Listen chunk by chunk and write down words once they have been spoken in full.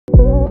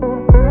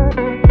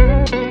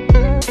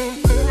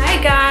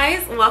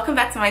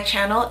my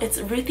channel. It's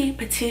Ruthie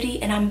Patootie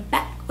and I'm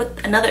back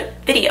with another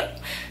video.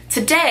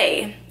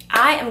 Today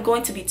I am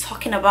going to be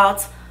talking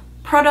about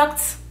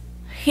product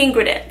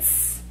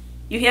ingredients.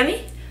 You hear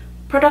me?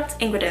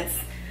 Product ingredients.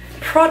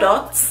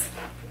 Products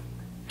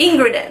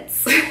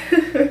ingredients.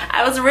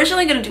 I was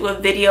originally going to do a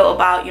video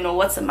about,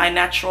 what's in my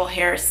natural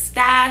hair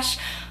stash,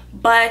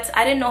 but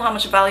I didn't know how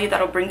much value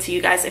that'll bring to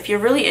you guys. If you're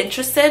really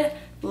interested,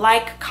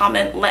 like,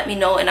 comment, let me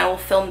know, and I will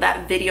film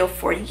that video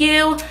for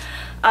you.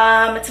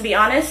 To be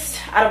honest,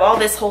 out of all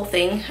this whole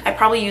thing, I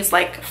probably use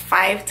like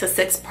 5 to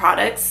 6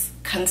 products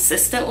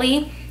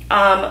consistently.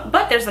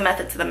 But there's a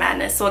method to the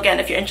madness. So again,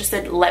 if you're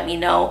interested, let me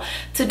know.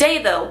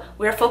 Today though,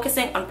 we're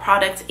focusing on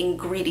product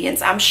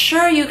ingredients. I'm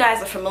sure you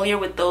guys are familiar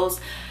with those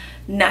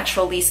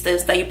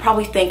naturalistas that you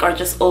probably think are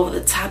just over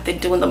the top. They're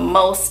doing the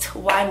most.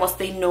 Why must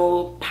they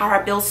know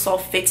Parabens,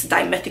 sulfates,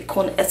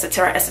 dimethicone,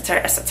 etc,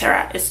 etc,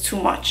 etc? It's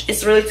too much.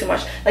 It's really too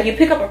much. Like, you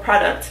pick up a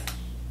product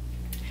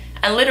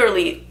and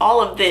literally all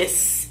of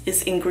this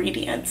is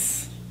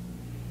ingredients.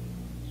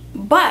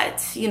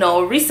 But,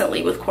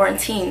 recently with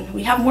quarantine,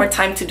 we have more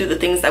time to do the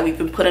things that we've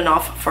been putting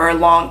off for a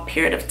long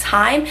period of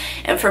time.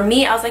 And for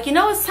me, I was like,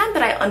 it's time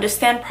that I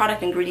understand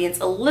product ingredients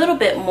a little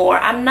bit more.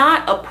 I'm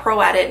not a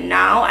pro at it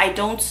now. I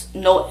don't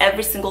know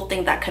every single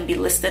thing that can be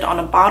listed on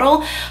a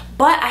bottle,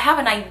 but I have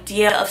an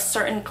idea of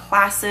certain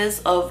classes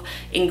of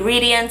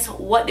ingredients,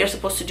 what they're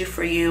supposed to do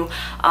for you.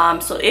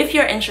 So if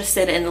you're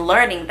interested in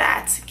learning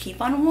that,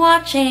 keep on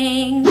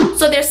watching.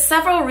 So there's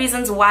several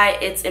reasons why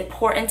it's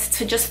important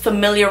to just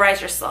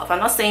familiarize yourself. I'm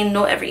not saying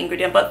know every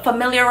ingredient, but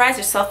familiarize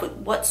yourself with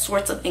what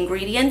sorts of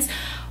ingredients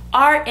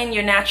are in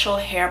your natural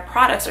hair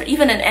products, or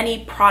even in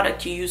any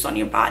product you use on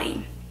your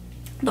body.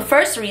 The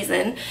first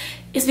reason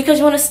is because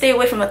you want to stay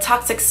away from the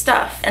toxic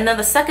stuff. And then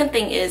the second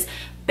thing is,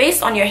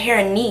 based on your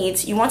hair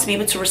needs, you want to be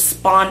able to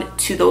respond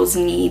to those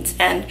needs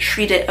and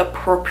treat it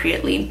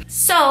appropriately.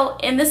 So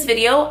in this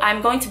video,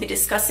 I'm going to be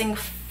discussing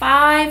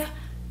 5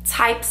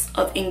 types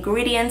of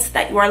ingredients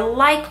that you are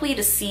likely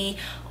to see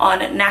on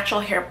natural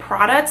hair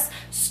products,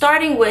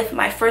 starting with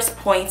my first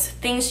point,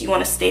 things you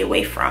want to stay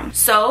away from.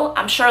 So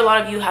I'm sure a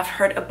lot of you have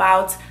heard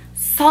about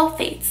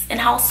sulfates and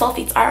how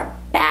sulfates are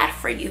bad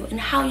for you and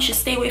how you should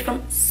stay away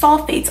from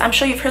sulfates. I'm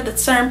sure you've heard the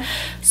term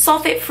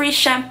sulfate-free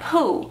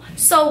shampoo.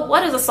 So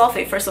what is a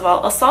sulfate? First of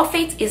all, a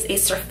sulfate is a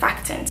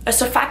surfactant. A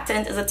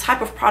surfactant is a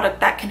type of product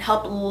that can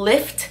help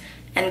lift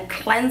and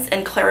cleanse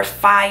and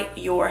clarify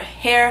your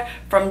hair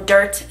from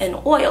dirt and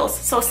oils.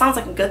 So it sounds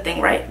like a good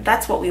thing, right?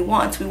 That's what we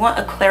want. We want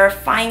a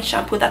clarifying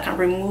shampoo that can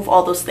remove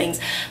all those things.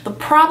 The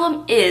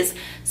problem is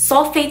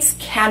sulfates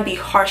can be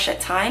harsh at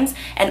times,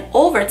 and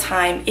over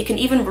time it can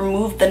even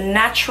remove the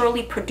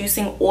naturally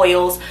producing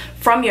oils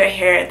from your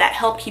hair that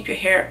help keep your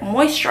hair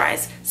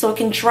moisturized, so it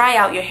can dry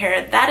out your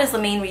hair. That is the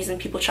main reason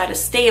people try to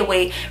stay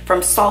away from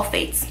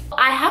sulfates.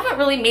 I haven't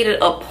really made it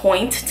a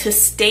point to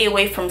stay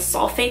away from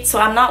sulfates, so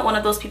I'm not one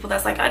of those people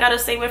that's like, I gotta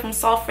stay away from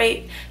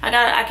sulfate.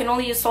 I can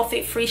only use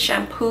sulfate-free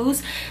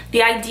shampoos.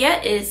 The idea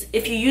is,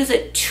 if you use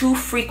it too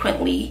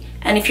frequently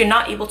and if you're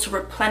not able to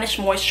replenish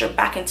moisture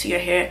back into your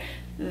hair,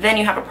 then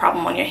you have a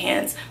problem on your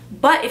hands.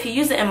 But if you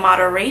use it in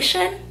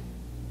moderation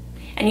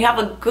and you have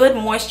a good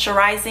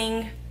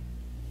moisturizing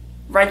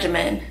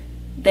regimen,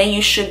 then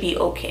you should be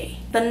okay.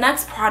 The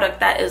next product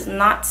that is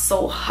not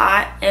so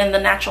hot in the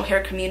natural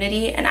hair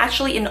community, and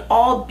actually in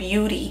all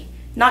beauty,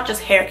 not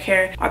just hair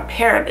care, are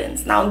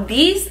parabens. Now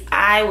these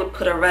I would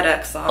put a red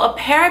X on. A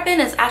paraben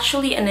is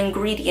actually an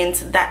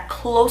ingredient that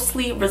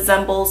closely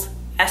resembles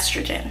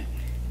estrogen.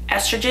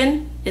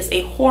 Estrogen is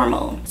a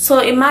hormone. So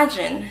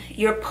imagine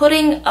you're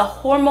putting a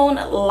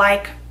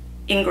hormone-like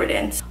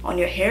ingredient on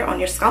your hair, on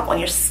your scalp, on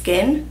your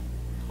skin.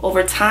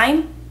 Over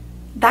time,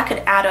 that could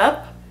add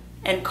up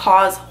and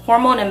cause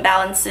hormone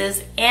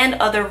imbalances and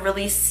other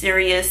really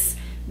serious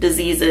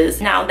diseases.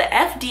 Now, the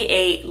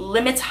FDA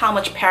limits how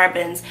much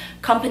parabens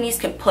companies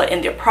can put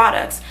in their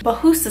products, but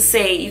who's to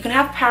say you can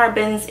have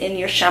parabens in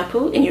your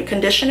shampoo, in your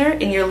conditioner,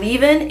 in your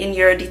leave-in, in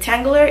your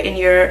detangler, in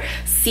your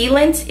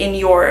sealant, in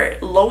your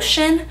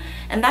lotion,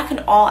 and that can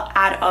all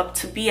add up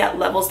to be at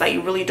levels that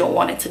you really don't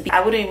want it to be.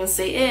 I wouldn't even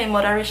say in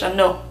moderation.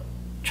 No,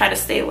 try to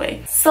stay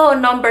away. So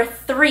number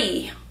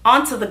 3,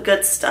 onto the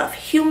good stuff.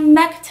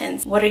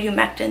 Humectants. What are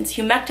humectants?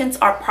 Humectants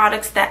are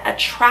products that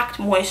attract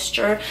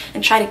moisture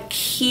and try to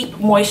keep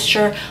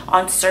moisture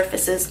on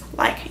surfaces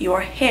like your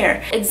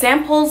hair.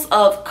 Examples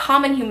of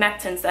common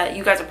humectants that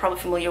you guys are probably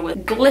familiar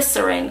with: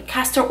 glycerin,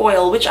 castor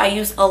oil, which I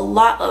use a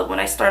lot of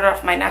when I started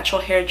off my natural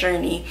hair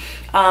journey.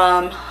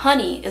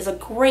 Honey is a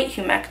great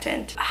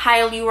humectant.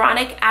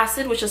 Hyaluronic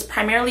acid, which is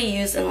primarily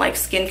used in like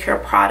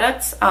skincare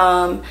products.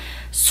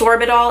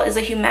 Sorbitol is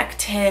a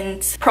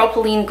humectant.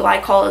 Propylene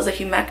glycol is a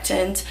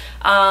humectant.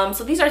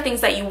 So these are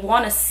things that you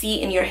want to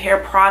see in your hair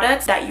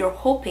products that you're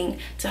hoping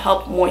to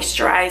help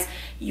moisturize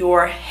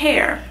your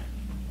hair.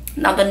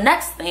 Now the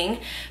next thing,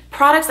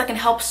 products that can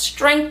help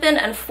strengthen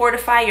and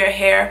fortify your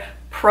hair.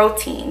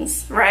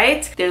 Proteins,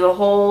 right? There's a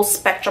whole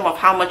spectrum of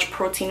how much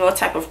protein, what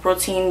type of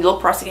protein, low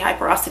porosity, high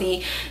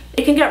porosity.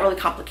 It can get really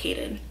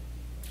complicated.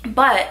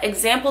 But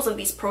examples of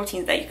these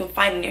proteins that you can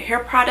find in your hair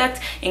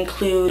product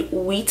include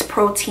wheat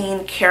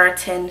protein,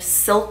 keratin,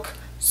 silk,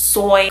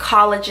 soy,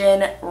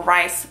 collagen,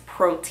 rice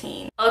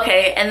protein.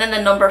 Okay, and then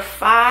the number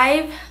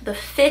 5, the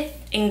 5th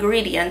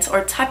ingredient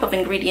or type of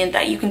ingredient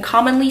that you can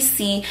commonly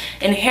see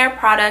in hair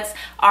products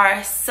are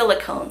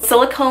silicones.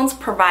 Silicones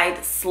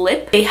provide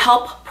slip. They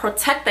help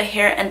protect the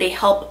hair and they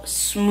help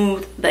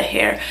smooth the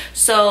hair.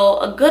 So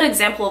a good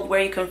example of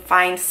where you can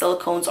find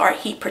silicones are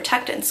heat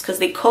protectants, because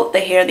they coat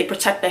the hair, they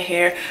protect the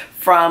hair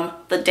from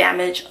the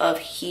damage of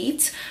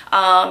heat.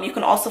 You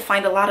can also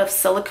find a lot of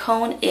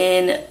silicone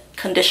in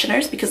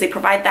conditioners because they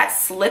provide that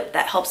slip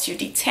that helps you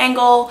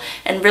detangle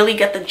and really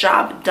get the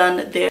job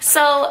done there.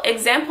 So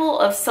example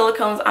of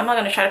silicones, I'm not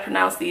going to try to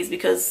pronounce these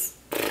because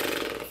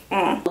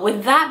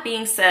With that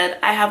being said,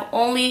 I have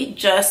only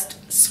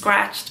just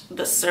scratched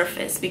the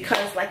surface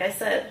because, like I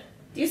said,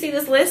 do you see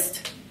this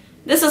list?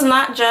 This is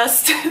not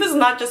just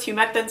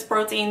humectants,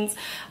 proteins,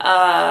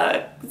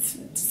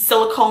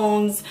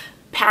 silicones,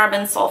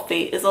 paraben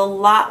sulfate. Is a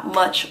lot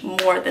much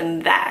more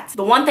than that.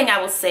 The one thing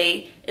I will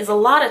say is a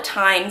lot of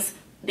times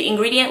the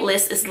ingredient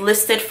list is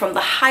listed from the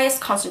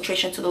highest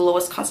concentration to the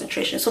lowest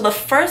concentration. So the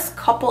first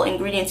couple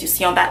ingredients you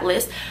see on that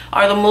list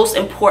are the most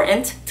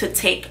important to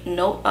take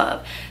note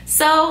of.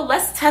 So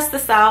let's test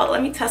this out.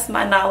 Let me test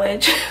my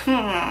knowledge.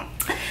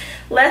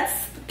 Let's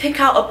pick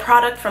out a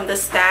product from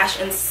this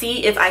stash and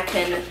see if I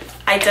can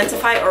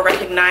identify or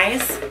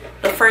recognize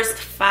the first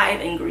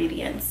 5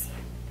 ingredients.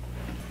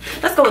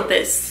 Let's go with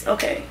this.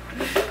 Okay.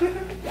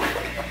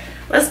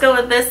 Let's go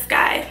with this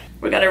guy.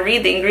 We're gonna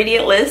read the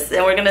ingredient list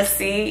and we're gonna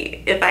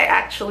see if I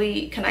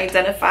actually can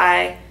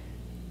identify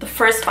the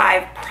first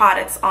 5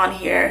 products on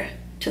here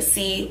to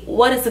see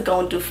what is it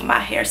gonna do for my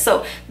hair.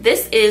 So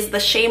this is the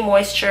Shea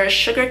Moisture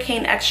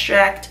Sugarcane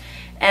Extract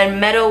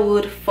and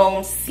Meadowwood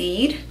Foam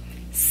Seed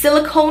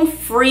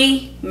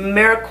Silicone-Free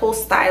Miracle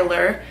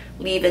Styler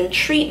Leave-In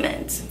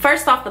Treatment.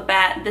 First off the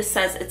bat, this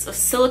says it's a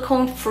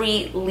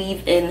silicone-free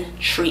leave-in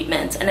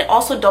treatment, and it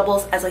also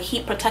doubles as a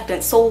heat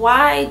protectant. So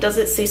why does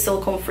it say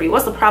silicone-free?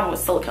 What's the problem with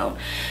silicone?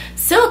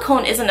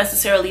 Silicone isn't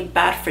necessarily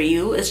bad for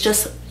you. It's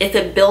just if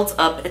it builds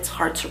up, it's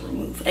hard to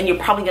remove, and you're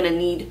probably gonna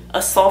need a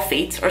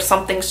sulfate or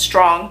something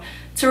strong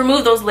to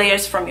remove those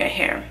layers from your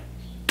hair.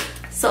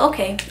 So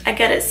okay, I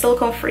get it,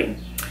 silicone-free.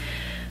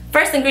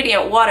 First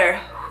ingredient, water.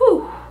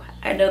 Whew.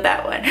 I know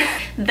that one.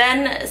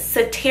 Then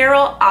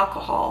cetearyl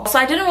alcohol. So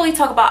I didn't really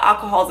talk about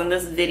alcohols in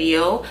this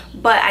video,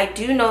 but I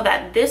do know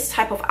that this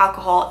type of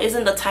alcohol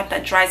isn't the type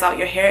that dries out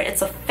your hair.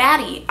 It's a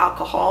fatty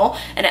alcohol,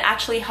 and it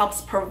actually helps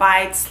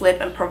provide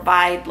slip and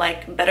provide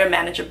like better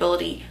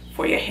manageability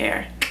for your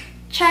hair.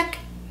 Check.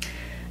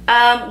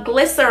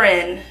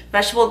 Glycerin,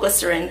 vegetable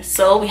glycerin.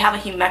 So we have a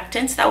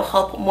humectant that will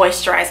help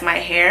moisturize my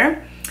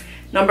hair.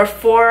 Number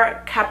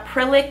 4,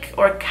 caprylic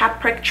or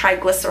capric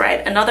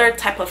triglyceride, another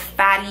type of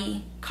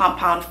fatty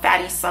compound,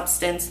 fatty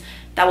substance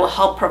that will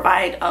help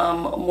provide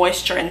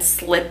moisture and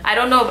slip. I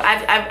don't know if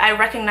I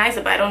recognize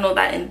it, but I don't know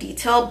that in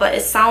detail, but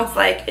it sounds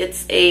like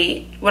it's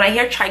a, when I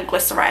hear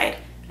triglyceride,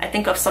 I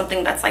think of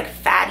something that's like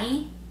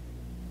fatty.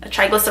 A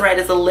triglyceride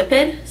is a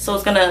lipid, so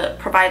it's gonna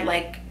provide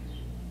like.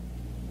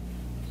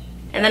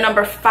 And then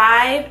number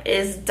 5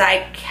 is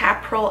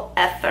dicapryl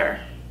ether.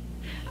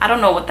 I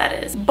don't know what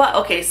that is, but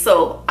okay,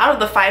 so out of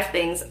the 5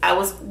 things, I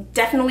was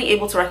definitely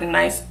able to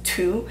recognize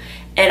 2,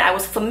 and I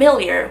was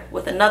familiar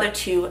with another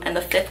 2, and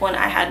the 5th one,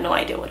 I had no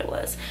idea what it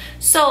was.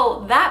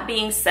 So that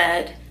being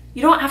said,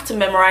 you don't have to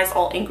memorize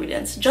all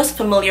ingredients. Just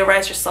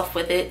familiarize yourself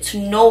with it to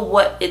know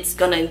what it's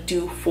gonna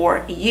do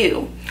for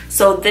you.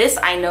 So this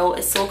I know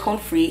is silicone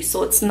free,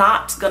 so it's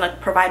not gonna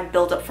provide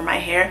buildup for my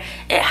hair.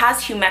 It has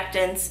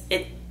humectants.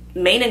 Its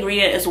main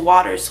ingredient is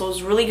water, so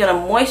it's really gonna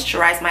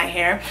moisturize my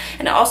hair,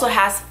 and it also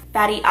has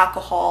fatty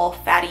alcohol,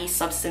 fatty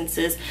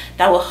substances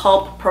that will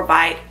help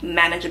provide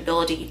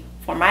manageability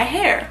for my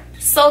hair.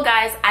 So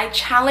guys, I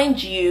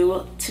challenge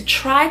you to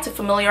try to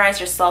familiarize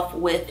yourself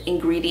with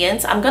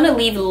ingredients. I'm gonna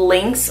leave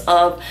links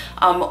of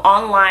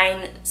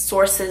online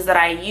sources that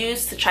I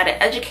use to try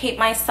to educate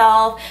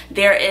myself.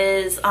 There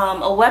is a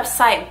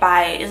website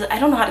by, I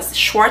don't know how to say,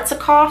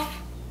 Schwarzkopf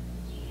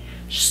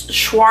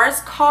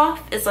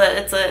is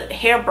a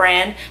hair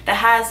brand that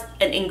has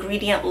an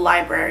ingredient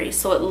library,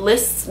 so it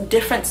lists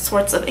different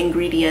sorts of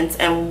ingredients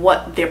and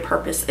what their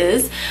purpose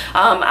is.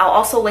 I'll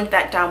also link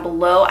that down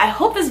below. I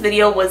hope this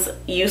video was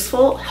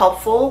useful,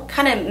 helpful,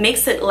 kind of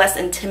makes it less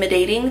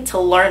intimidating to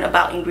learn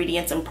about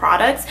ingredients and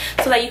products,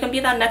 so that you can be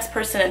that next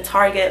person in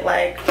Target,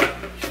 like,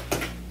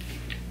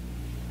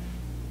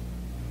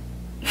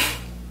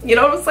 you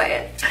know what I'm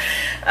saying?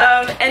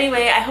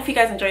 Anyway, I hope you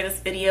guys enjoyed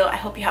this video. I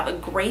hope you have a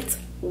great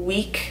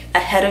week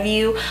ahead of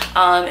you,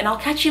 and I'll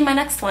catch you in my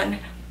next one.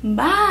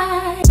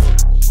 Bye.